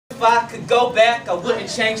If I could go back, I wouldn't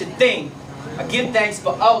change a thing. I give thanks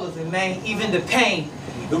for all of it, man, even the pain.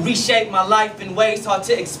 It reshaped my life in ways hard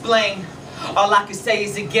to explain. All I can say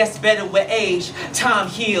is it gets better with age. Time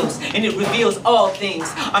heals and it reveals all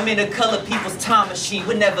things. I'm in a color people's time machine,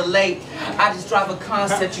 we're never late. I just drive a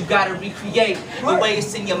concept you gotta recreate. The way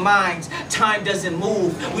it's in your mind, time doesn't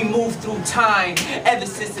move. We move through time. Ever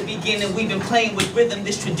since the beginning we've been playing with rhythm.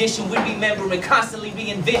 This tradition we remember and constantly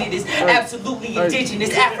reinvented is absolutely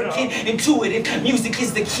indigenous, African, intuitive. Music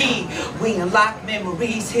is the key. We unlock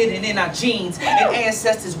memories hidden in our genes. And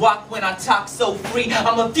ancestors walk when I talk so free.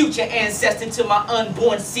 I'm a future ancestor to my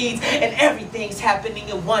unborn seeds, and everything's happening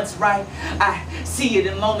at once, right? I see it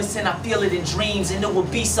in moments and I feel it in dreams, and it would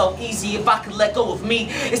be so easy if I could let go of me.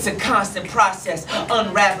 It's a constant process,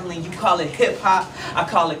 unraveling. You call it hip-hop, I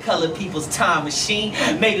call it color people's time machine.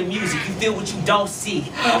 Made of music, you feel what you don't see.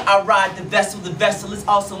 I ride the vessel is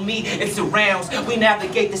also me. It surrounds, we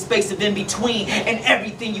navigate the space of in-between, and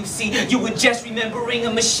everything you see, you were just remembering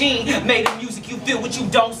a machine. Made of music, you feel what you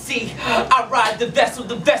don't see. I ride the vessel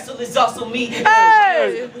is also me.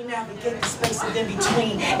 Hey! We navigate the space of in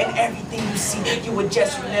between, and everything you see, you were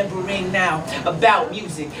just remembering now. About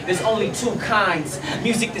music, there's only two kinds.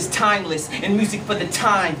 Music that's timeless, and music for the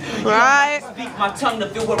time. Right. Speak my tongue to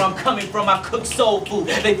feel where I'm coming from. I cook soul food,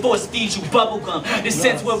 they force feed you bubblegum. The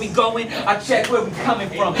sense where we going, I check where we coming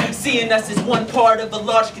from. Seeing us as one part of a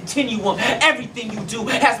large continuum. Everything you do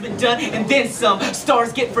has been done, and then some.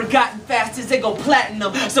 Stars get forgotten fast as they go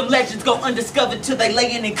platinum. Some legends go undiscovered till they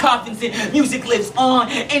laying in coffins, and music lives on.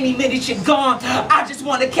 Any minute you're gone. I just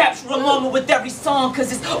want to capture a moment with every song,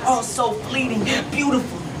 cause it's all so fleeting,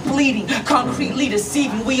 beautiful, bleeding, concretely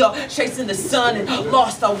deceiving. We are chasing the sun and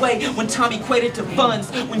lost our way when time equated to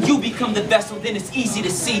funds. When you become the vessel, then it's easy to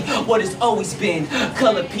see what has always been.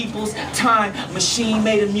 Color people's time machine,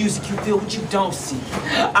 made of music, you feel what you don't see.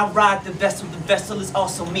 I ride the vessel is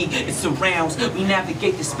also me. It surrounds, we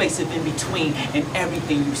navigate the space of in between, and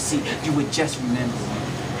everything you see, you would just remember.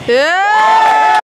 Yeah!